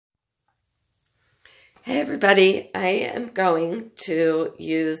Hey everybody, I am going to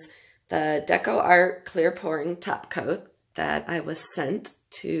use the DecoArt clear pouring top coat that I was sent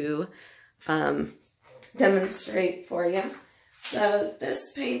to demonstrate for you. So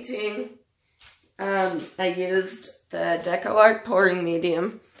this painting, I used the DecoArt pouring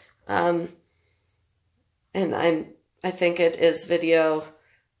medium, and I think it is video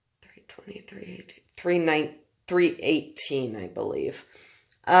 318, I believe.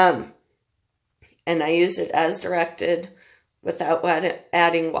 And I used it as directed without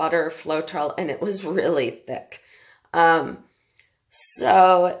adding water or Floetrol, and it was really thick.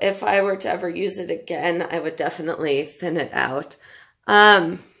 So if I were to ever use it again, I would definitely thin it out.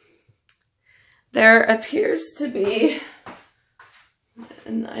 There appears to be,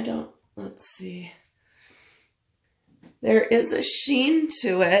 and let's see. There is a sheen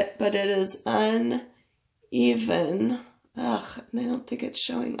to it, but it is uneven. Ugh, and I don't think it's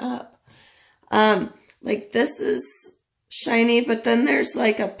showing up. Like this is shiny, but then there's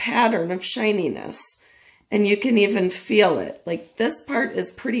like a pattern of shininess, and you can even feel it. Like this part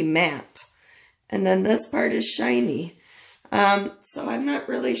is pretty matte, and then this part is shiny. So I'm not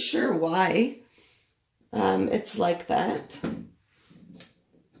really sure why it's like that,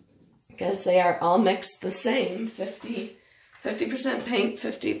 because they are all mixed the same, 50% paint,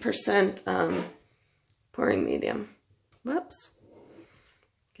 50% pouring medium. Whoops.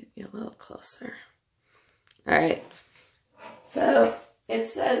 Get you a little closer. All right. So it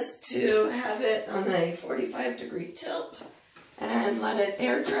says to have it on a 45-degree tilt and let it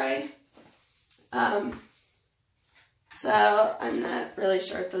air dry. So I'm not really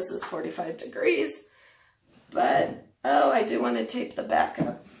sure if this is 45 degrees, but oh, I do want to tape the back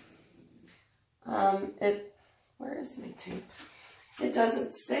up. Where is my tape? It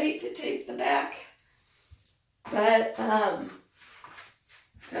doesn't say to tape the back, but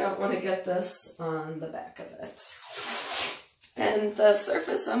I don't want to get this on the back of it. And the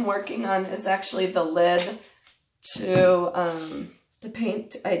surface I'm working on is actually the lid to the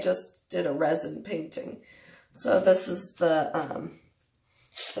paint. I just did a resin painting. So this is the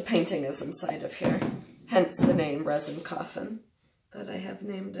painting is inside of here. Hence the name Resin Coffin that I have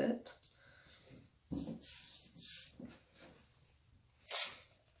named it.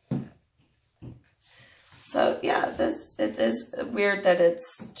 So yeah, it is weird that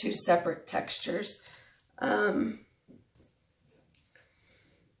it's two separate textures.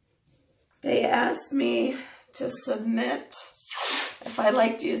 They asked me to submit, if I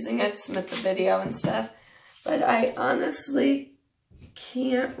liked using it, submit the video and stuff, but I honestly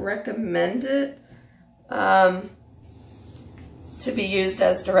can't recommend it to be used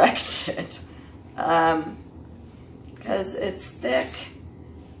as directed, because it's thick,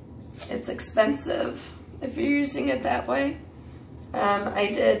 it's expensive if you're using it that way.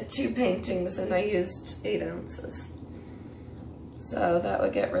 I did 2 paintings and I used 8 ounces. So that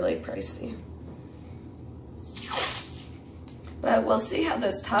would get really pricey. But we'll see how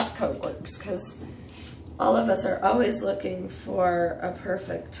this top coat works, because all of us are always looking for a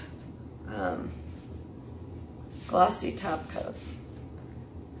perfect glossy top coat.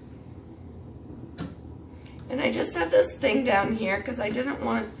 And I just have this thing down here because I didn't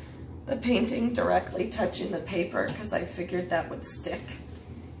want the painting directly touching the paper, because I figured that would stick.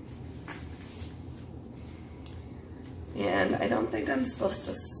 And I don't think I'm supposed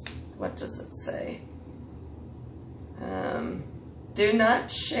to, what does it say? Do not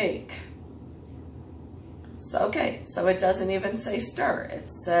shake. So, okay, so it doesn't even say stir. It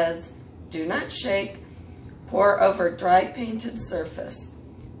says, do not shake, pour over dry painted surface.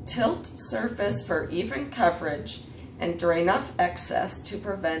 Tilt surface for even coverage and drain off excess to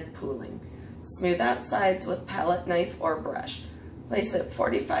prevent pooling. Smooth out sides with palette knife or brush. Place at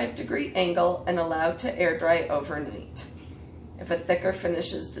 45-degree angle and allow to air dry overnight. If a thicker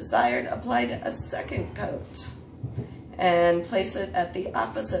finish is desired, apply a second coat and place it at the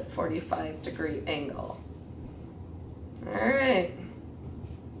opposite 45-degree angle. All right.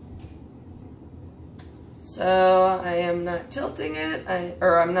 So I am not tilting it,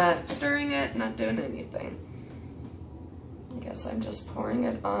 I'm not stirring it, not doing anything. I guess I'm just pouring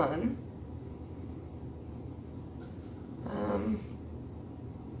it on.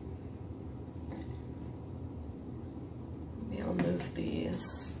 Maybe I'll move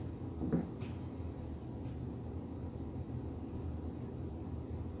these.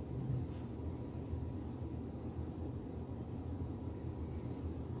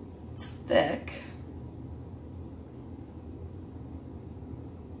 It's thick.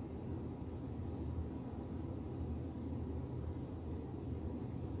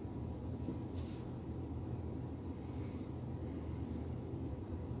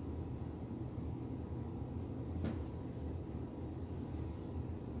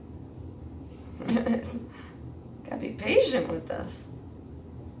 Gotta be patient with this.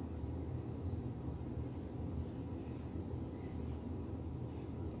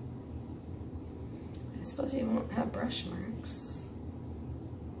 I suppose you won't have brush marks.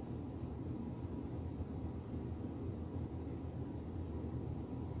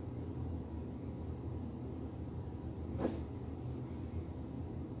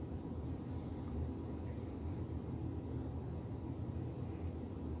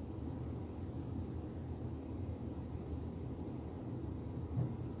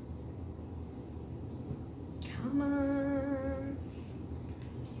 Come on.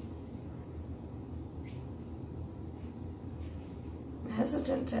 I'm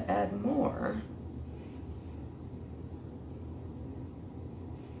hesitant to add more.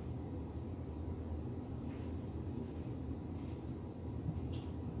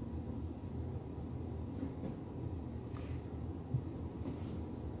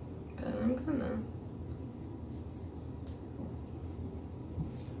 But I'm gonna.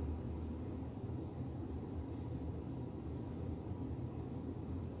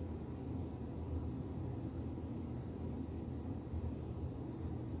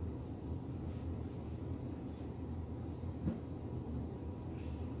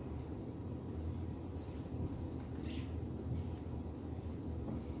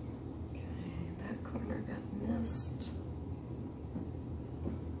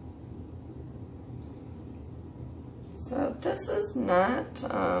 So this is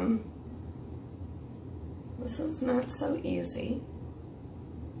not so easy,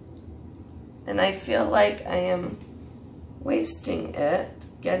 and I feel like I am wasting it,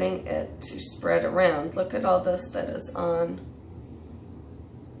 getting it to spread around. Look at all this that is on.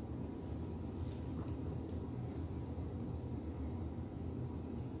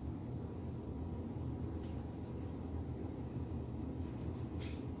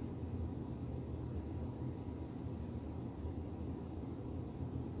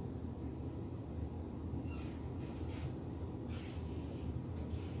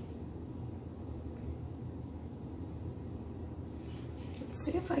 Let's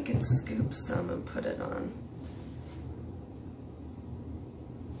see if I can scoop some and put it on.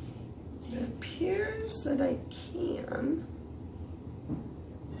 It appears that I can.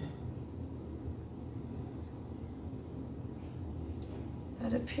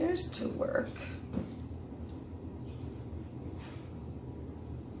 That appears to work.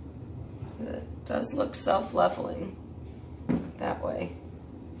 It does look self-leveling that way.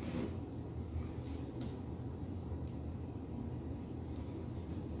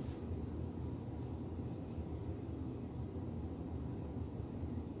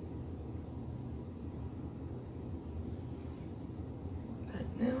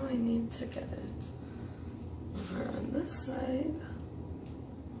 Now I need to get it over on this side.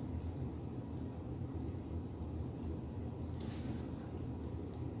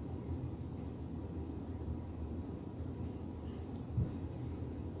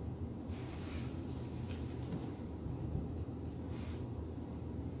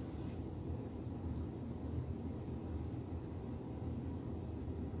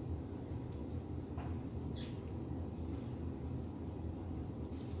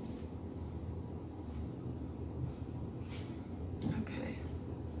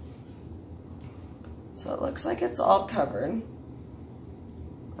 So it looks like it's all covered.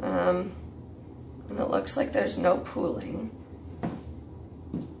 And it looks like there's no pooling.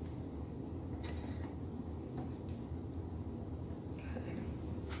 Okay.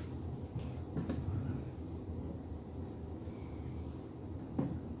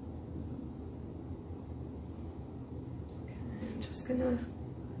 I'm just gonna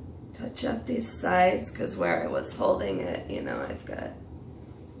touch up these sides because where I was holding it, you know, I've got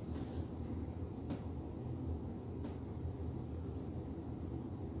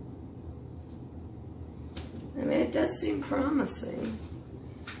I mean, it does seem promising,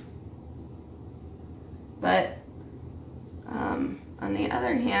 but on the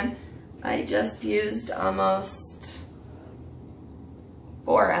other hand, I just used almost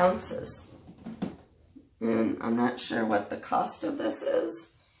 4 ounces, and I'm not sure what the cost of this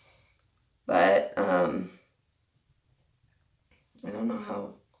is, but I don't know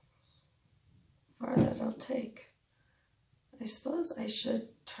how far that'll take. I suppose I should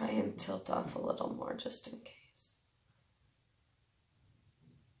try and tilt off a little more just in case.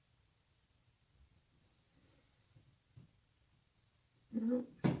 No,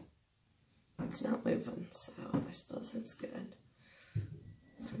 it's not moving, so I suppose it's good.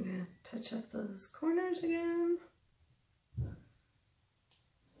 I'm gonna touch up those corners again.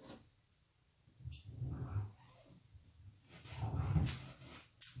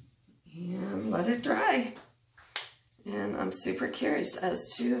 And let it dry. And I'm super curious as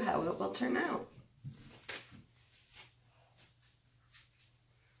to how it will turn out.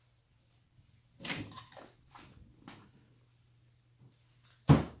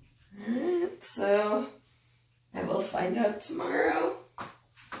 Alright, so I will find out tomorrow.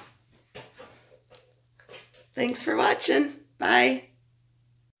 Thanks for watching. Bye.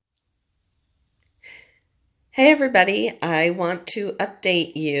 Hey everybody, I want to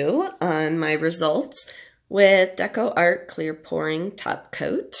update you on my results with DecoArt Clear Pouring Top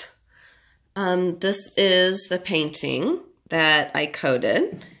Coat. This is the painting that I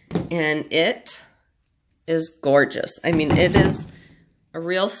coated, and it is gorgeous. I mean, it is a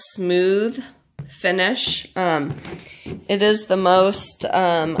real smooth finish. It is the most,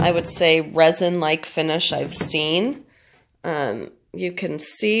 I would say, resin-like finish I've seen. You can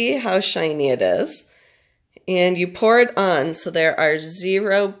see how shiny it is. And you pour it on, so there are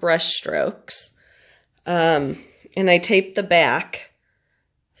 0 brush strokes. And I taped the back,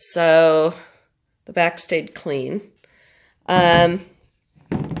 so the back stayed clean. It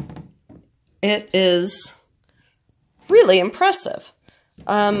is really impressive.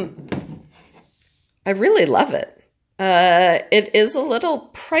 I really love it. It is a little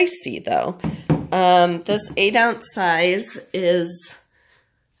pricey though. This 8-ounce size is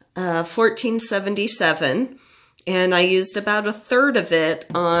 $14.77, and I used about 1/3 of it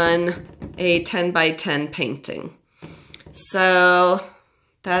on a 10 by 10 painting. So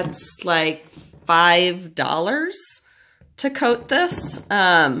that's like $5 to coat this.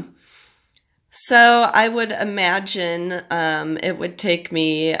 So I would imagine it would take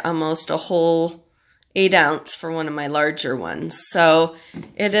me almost a whole 8-ounce for one of my larger ones. So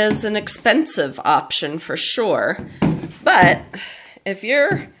it is an expensive option for sure. But if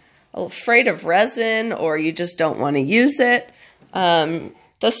you're afraid of resin or you just don't want to use it,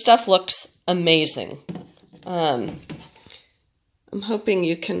 this stuff looks amazing. I'm hoping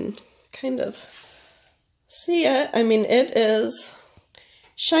you can kind of see it. I mean, it is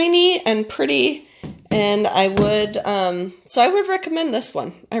shiny and pretty, and I would, so I would recommend this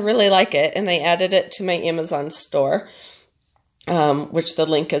one. I really like it, and I added it to my Amazon store, which the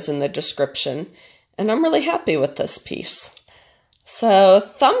link is in the description, and I'm really happy with this piece. So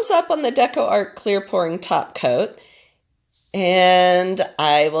thumbs up on the DecoArt Clear Pouring Top Coat, and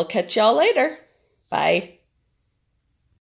I will catch y'all later. Bye.